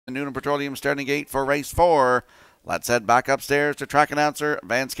Noonan Petroleum starting gate for race 4. Let's head back upstairs to track announcer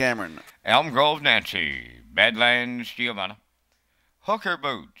Vance Cameron. Elm Grove Nancy, Badlands Giovanna, Hooker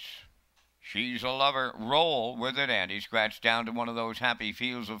Boots, She's a Lover, Roll with it, Andy. Scratched down to one of those happy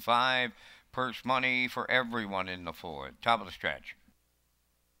fields of 5. Purse money for everyone in the 4th. Top of the stretch.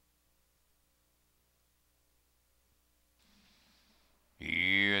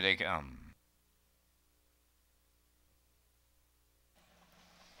 Here they come.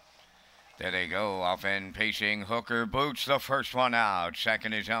 There they go, off and pacing Hooker Boots, the first one out.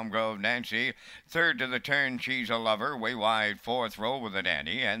 Second is Elm Grove Nancy. Third to the turn, She's a Lover. Way wide, 4th, Roll with it,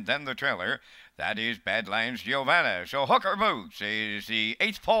 Andy. And then the trailer, that is Badlands Giovanna. So Hooker Boots is the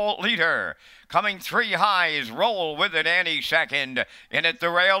 8th pole leader. Coming 3 high is Roll with it, Annie second. In at the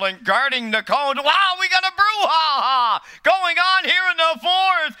rail and guarding the cone. Wow, we got a brouhaha going on here in the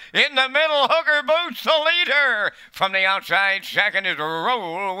 4th. In the middle, Hooker Boots, the leader. From the outside, second is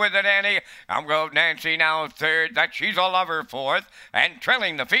Roll with it, Annie. Elm Grove Nancy now 3rd. That She's a Lover 4th. And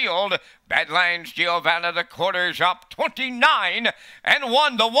trailing the field, Badlands Giovanna, the quarters up 29 and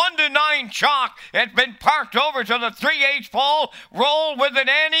 1. The 1-9 chalk has been parked over to the 3/8 pole. Roll with it,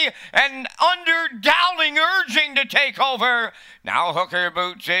 Annie, and under Dowling urging to take over. Now Hooker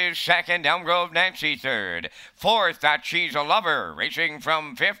Boots is second, Elm Grove Nancy 3rd. 4th, that She's a Lover, racing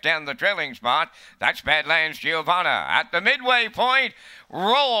from 5th and the trailing spot. That's Badlands Giovanna. At the midway point,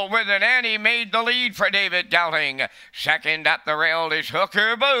 Roll with it, Annie made the lead for David Dowling. Second at the rail is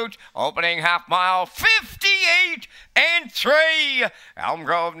Hooker Boots, opening half mile, 58 and 3. Elm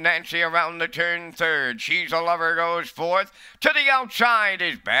Grove Nancy around the turn 3rd. She's a Lover goes 4th. To the outside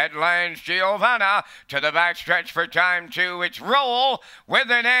is Badlands Giovanna. To the backstretch for time 2, it's Roll with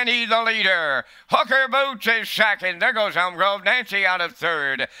an Annie the leader. Hooker Boots is second. There goes Elm Grove Nancy out of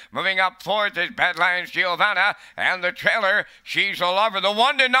 3rd. Moving up 4th is Badlands Giovanna. And the trailer, She's a Lover. The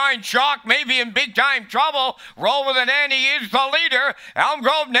 1-9 chalk may be in big time trouble. Roll with an Annie is the leader. Elm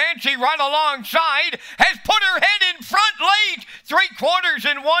Grove Nancy right alongside has put her head in front late. 3/4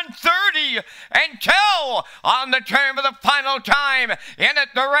 in 1:30. And Tell on the turn for the final time. In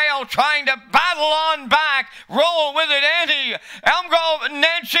at the rail trying to battle on back. Roll with it, Annie. Elm Grove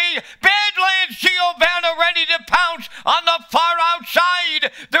Nancy. Badlands Giovanna ready to pounce on the far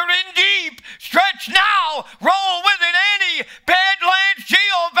outside. They're in deep. Stretch now. Roll with it, Annie. Badlands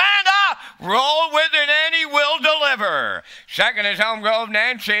Giovanna. Roll with it, Annie will deliver. Second is Elm Grove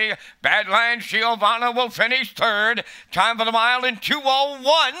Nancy. Badlands Giovanna will finish 3rd. Time for the mile in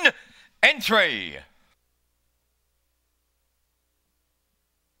 2:01 and 3.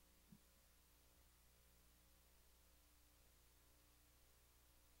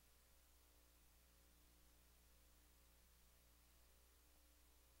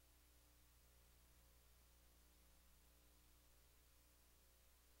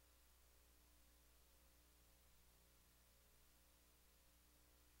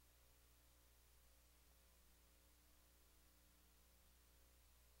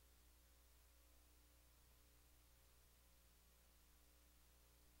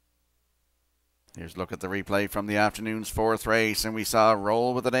 Here's a look at the replay from the afternoon's 4th race, and we saw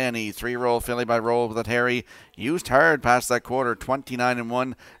Roll with it, Annie. 3-roll filly by Roll with it, Harry. Used hard past that quarter, 29 and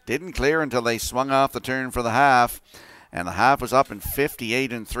 1. Didn't clear until they swung off the turn for the half, and the half was up in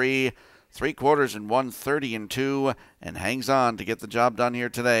 58 and 3. 3/4 in 1:30 and 2, and hangs on to get the job done here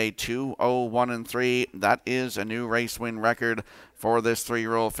today. 2:01 and 3. That is a new race win record for this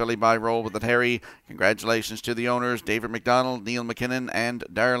 3-year-old filly by Roll with it, Harry. Congratulations to the owners, David McDonald, Neil McKinnon, and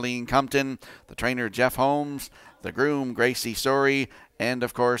Darlene Compton. The trainer, Jeff Holmes. The groom, Gracie Story. And,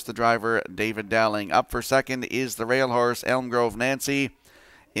 of course, the driver, David Dowling. Up for second is the rail horse, Elm Grove Nancy.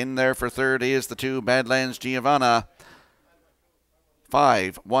 In there for third is the 2, Badlands Giovanna.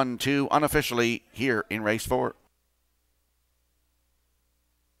 5-1-2 unofficially here in race 4.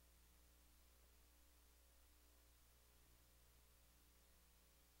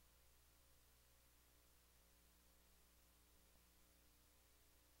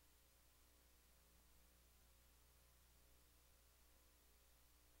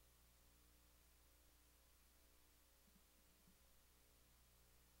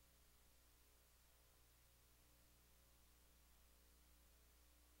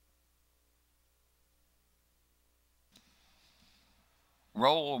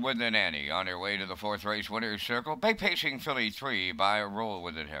 Roll with an Annie on her way to the 4th race winner's circle. Bay pacing filly 3 by Roll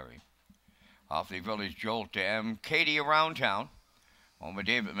with it, Harry. Off the Village Jolt to M. Katie around town. Home with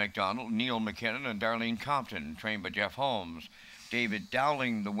David McDonald, Neil McKinnon, and Darlene Compton. Trained by Jeff Holmes. David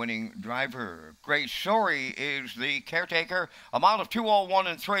Dowling, the winning driver. Grace Story is the caretaker. A mile of 2:01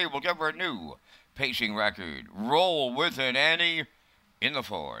 and 3 will give her a new pacing record. Roll with an Annie in the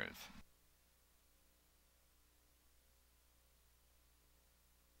fourth.